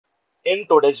In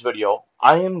today's video,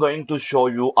 I am going to show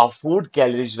you a food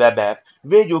calories web app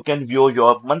where you can view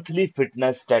your monthly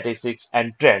fitness statistics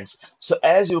and trends. So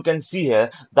as you can see here,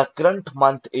 the current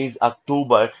month is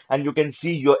October and you can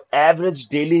see your average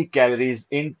daily calories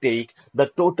intake, the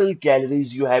total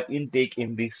calories you have intake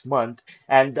in this month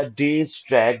and the days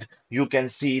tracked. You can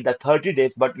see the 30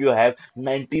 days, but you have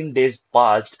 19 days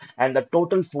passed and the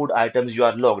total food items you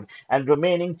are logged. And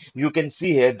remaining, you can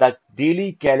see here the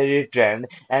daily calorie trend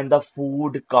and the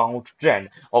food count trend.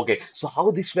 Okay, so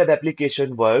how this web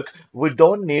application work? We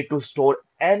don't need to store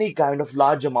any kind of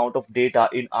large amount of data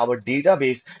in our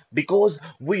database because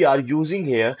we are using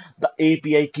here the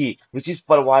API key, which is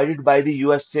provided by the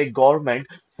USA government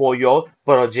for your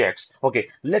projects. Okay,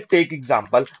 let's take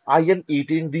example. I am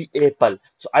eating the apple,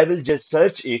 so I will just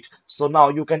search it. So now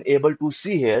you can able to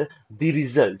see here the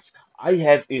results. I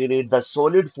have eaten the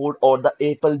solid food or the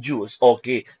apple juice.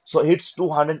 Okay, so it's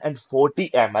 240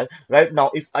 ml. Right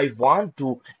now, if I want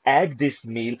to add this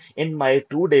meal in my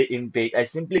 2-day intake, I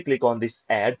simply click on this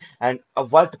add and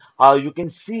what you can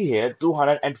see here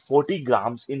 240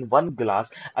 grams in one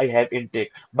glass I have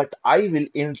intake, but I will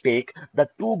intake the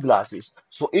two glasses,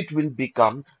 so it will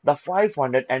become the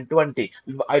 520.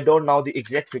 I don't know the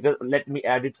exact figure. Let me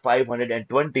add it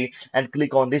 520 and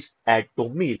click on this add to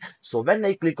meal. So when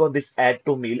I click on this add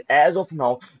to meal, as of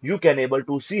now, you can able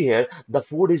to see here the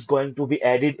food is going to be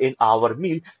added in our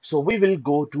meal. So we will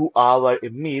go to our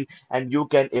meal and you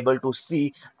can able to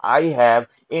see I have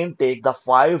intake the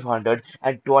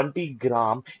 520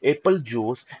 gram apple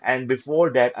juice, and before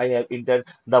that I have entered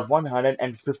the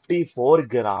 154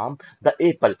 gram the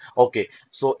apple. Okay,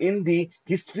 so in the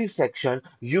history section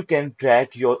you can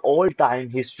track your all-time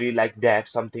history like that,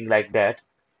 something like that,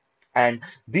 and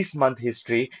this month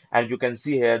history, and you can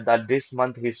see here that this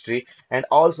month history, and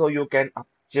also you can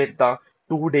check the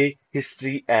 2-day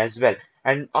history as well.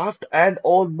 And after and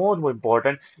all more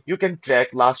important, you can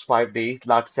track last 5 days,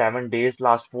 last 7 days,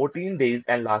 last 14 days,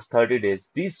 and last 30 days.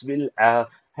 This will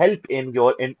help in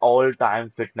your in all-time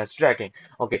fitness tracking.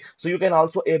 Okay, so you can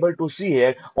also able to see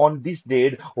here on this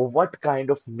date what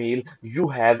kind of meal you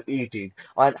have eaten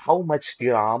and how much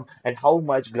gram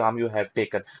you have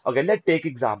taken. Okay, let's take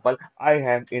example. I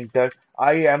am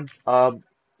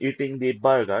eating the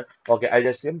burger. Okay, I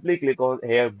just simply click on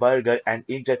here burger and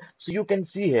enter. So you can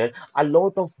see here a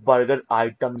lot of burger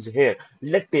items here.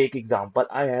 Let's take example.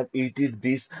 I have eaten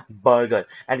this burger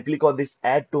and click on this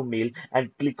add to meal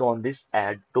and click on this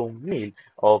add to meal.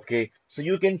 Okay, so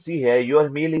you can see here your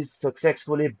meal is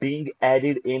successfully being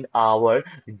added in our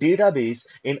database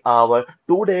in our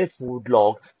 2-day food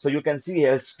log. So you can see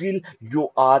here still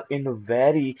you are in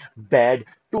very bad,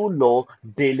 too low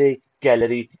daily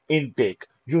calorie intake.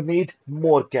 You need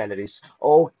more calories.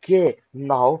 Okay,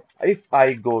 now if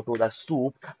I go to the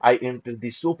soup, I enter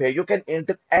the soup here. You can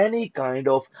enter any kind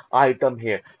of item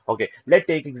here. Okay, let's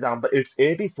take example. It's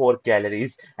 84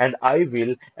 calories, and I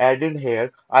will add in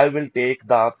here. I will take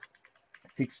the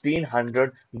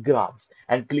 1600 grams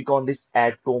and click on this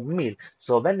add to meal.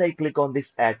 So when I click on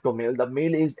this add to meal, the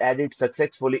meal is added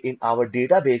successfully in our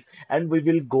database and we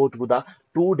will go to the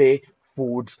 2-day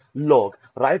foods log.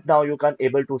 Right now you can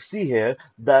able to see here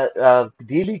the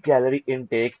daily calorie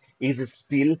intake is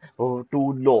still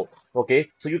too low. Okay,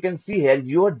 so you can see here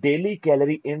your daily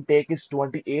calorie intake is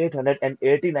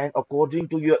 2889 according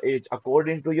to your age,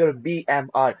 according to your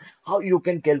BMR. How you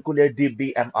can calculate the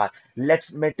BMR?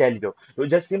 Let me tell you. You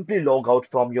just simply log out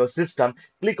from your system,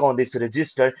 click on this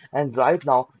register, and right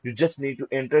now you just need to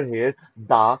enter here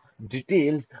the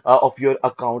details of your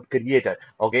account creator.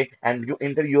 Okay, and you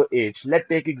enter your age. Let's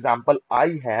take example.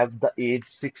 I have the age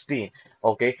 16.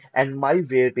 Okay, and my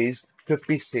weight is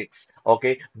 56.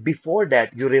 Okay, before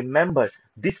that, you remember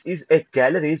this is a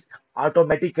calories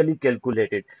automatically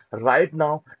calculated. Right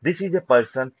now, this is a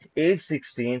person age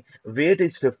 16, weight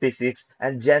is 56,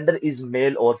 and gender is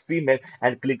male or female,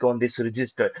 and click on this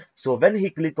register. So when he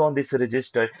click on this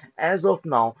register, as of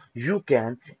now, you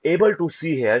can able to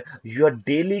see here your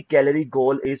daily calorie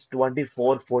goal is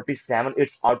 2447.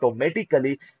 It's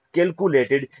automatically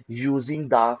calculated using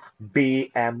the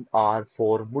BMR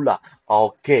formula.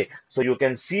 Okay, so you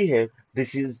can see here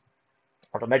this is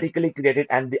automatically created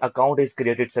and the account is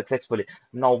created successfully.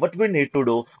 Now what we need to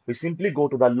do, we simply go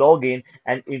to the login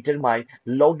and enter my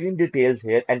login details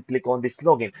here and click on this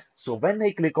login. So when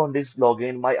I click on this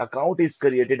login, my account is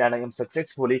created and I am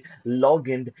successfully logged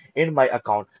in my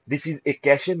account. This is a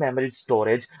cache memory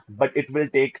storage, but it will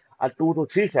take 2 to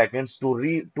 3 seconds to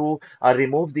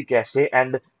remove the cache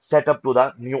and set up to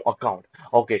the new account.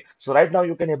 Okay, so right now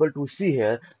you can able to see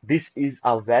here this is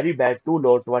a very bad to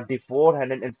load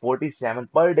 2447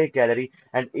 per day calorie.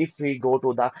 And if we go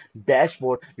to the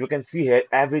dashboard, you can see here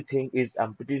everything is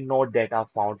empty, no data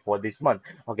found for this month.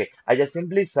 Okay, I just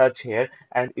simply search here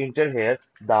and enter here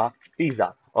the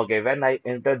pizza. Okay, when I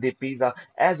enter the pizza,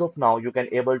 as of now, you can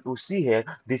able to see here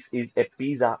this is a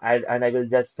pizza, and I will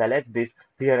just select this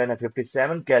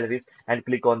 357 calories and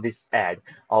click on this add.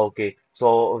 Okay,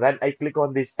 so when I click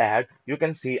on this add, you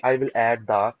can see I will add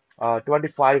the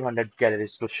 2500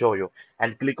 calories to show you,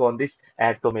 and click on this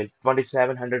add to meal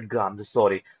 2700 grams,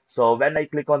 sorry. So when I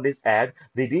click on this add,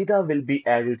 the data will be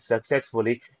added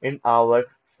successfully in our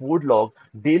food log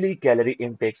daily calorie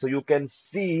intake. So you can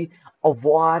see a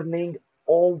warning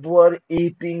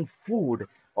overeating food.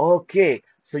 Okay,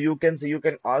 so you can see you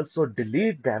can also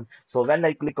delete them. So when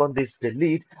I click on this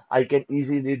delete, I can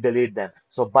easily delete them.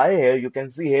 So by here you can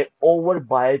see here over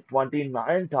by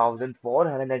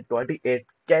 29,428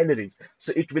 calories.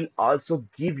 So it will also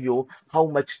give you how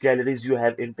much calories you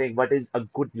have intake, what is a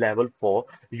good level for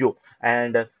you.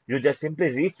 And you just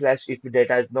simply refresh. If the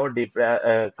data is not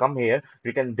come here,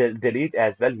 you can delete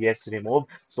as well. Yes, remove.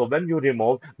 So when you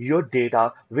remove, your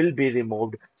data will be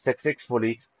removed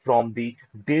successfully from the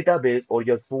database, or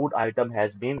your food item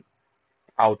has been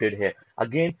outed here.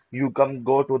 Again, you come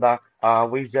go to the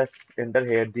we just enter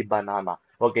here the banana.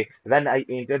 Okay, when I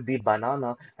enter the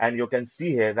banana, and you can see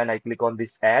here when I click on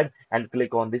this add and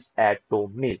click on this add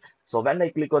to meal. So when I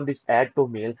click on this add to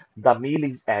meal, the meal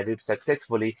is added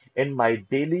successfully in my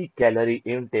daily calorie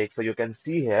intake. So you can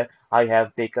see here I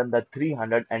have taken the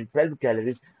 312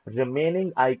 calories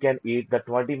remaining. I can eat the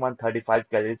 2135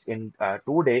 calories in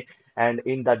 2 day. And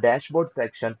in the dashboard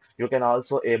section, you can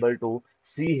also able to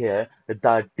see here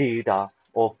the data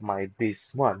of my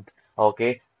this month.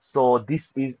 Okay, so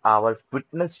this is our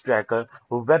fitness tracker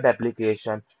web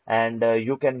application, and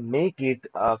you can make it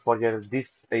for your.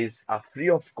 This is a free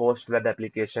of cost web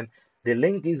application. The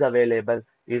link is available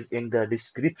is in the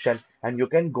description, and you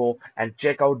can go and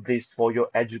check out this for your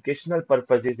educational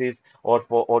purposes, or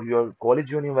for or your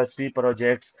college university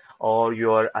projects, or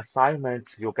your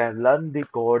assignments. You can learn the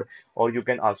code, or you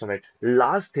can also make.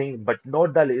 Last thing but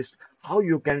not the least, how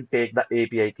you can take the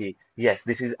API key. Yes,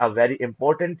 this is a very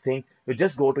important thing. You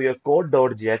just go to your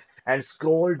code.js and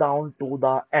scroll down to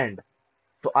the end.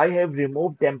 So I have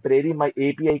removed temporary my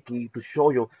API key to show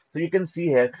you. So you can see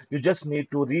here, you just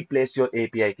need to replace your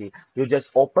API key. You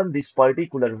just open this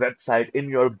particular website in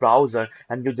your browser,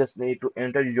 and you just need to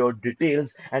enter your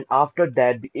details. And after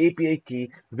that, the API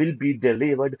key will be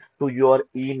delivered to your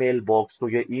email box, to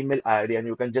your email ID. And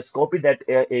you can just copy that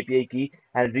API key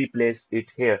and replace it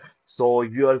here. So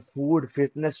your food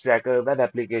fitness tracker web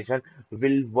application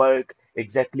will work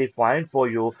exactly fine for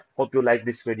you. Hope you like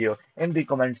this video. In the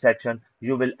comment section,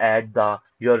 you will add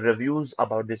your reviews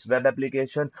about this web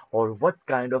application, or what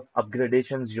kind of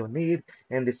upgradations you need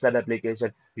in this web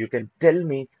application. You can tell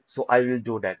me, so I will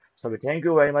do that. So we thank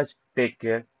you very much. Take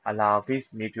care. Allah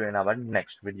Hafiz. Meet you in our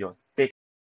next video.